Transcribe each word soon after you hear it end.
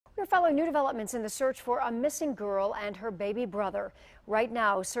We're following new developments in the search for a missing girl and her baby brother. Right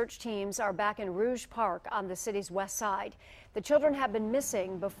now, search teams are back in Rouge Park on the city's west side. The children have been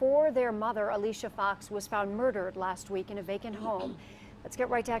missing before their mother, Alicia Fox, was found murdered last week in a vacant home. Let's get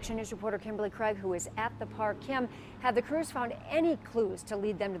right to Action News reporter Kimberly Craig, who is at the park. Kim, have the crews found any clues to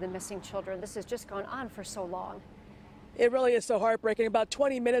lead them to the missing children? This has just gone on for so long. It really is so heartbreaking. About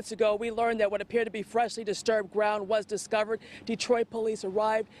 20 minutes ago, we learned that what appeared to be freshly disturbed ground was discovered. Detroit police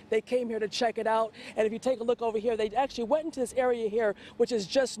arrived. They came here to check it out. And if you take a look over here, they actually went into this area here, which is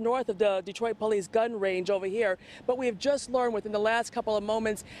just north of the Detroit police gun range over here. But we have just learned within the last couple of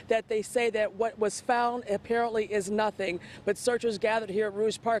moments that they say that what was found apparently is nothing. But searchers gathered here at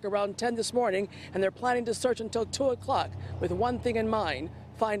Rouge Park around 10 this morning, and they're planning to search until 2 o'clock with one thing in mind: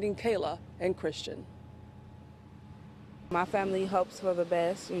 finding Kayla and Christian. My family hopes for the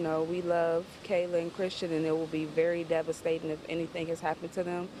best. You know, we love Kayla and Christian, and it will be very devastating if anything has happened to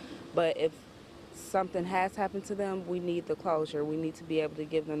them. But if something has happened to them, we need the closure. We need to be able to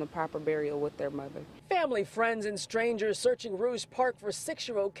give them the proper burial with their mother. Family, friends, and strangers searching Rouge Park for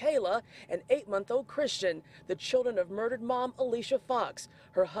 6-year-old Kayla and 8-month-old Christian, the children of murdered mom Alicia Fox.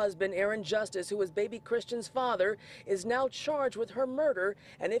 Her husband, Aaron Justice, who is baby Christian's father, is now charged with her murder.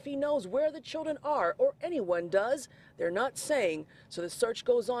 And if he knows where the children are, or anyone does, they're not saying. So the search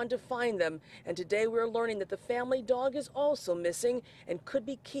goes on to find them. And today we're learning that the family dog is also missing and could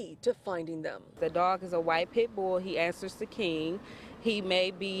be key to finding them. The dog is a white pit bull. He answers to King. He may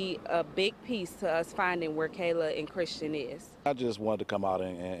be a big piece to us finding where Kayla and Christian is. I just wanted to come out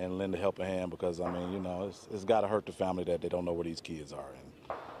and lend a helping hand because, I mean, you know, it's got to hurt the family that they don't know where these kids are.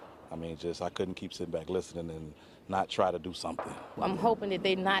 And I mean, I couldn't keep sitting back listening and not try to do something. I'm hoping that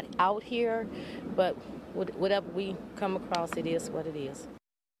they're not out here, but whatever we come across, it is what it is.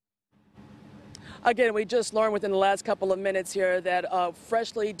 Again, we just learned within the last couple of minutes here that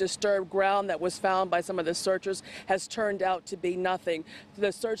freshly disturbed ground that was found by some of the searchers has turned out to be nothing.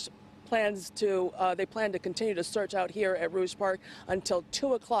 The search they plan to continue to search out here at Rouge Park until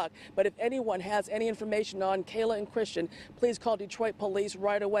 2 o'clock. But if anyone has any information on Kayla and Christian, please call Detroit police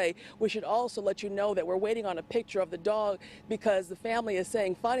right away. We should also let you know that we're waiting on a picture of the dog because the family is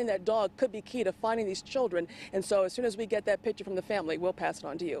saying finding that dog could be key to finding these children. And so as soon as we get that picture from the family, we'll pass it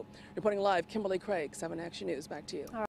on to you. Reporting live, Kimberly Craig, 7 Action News. Back to you.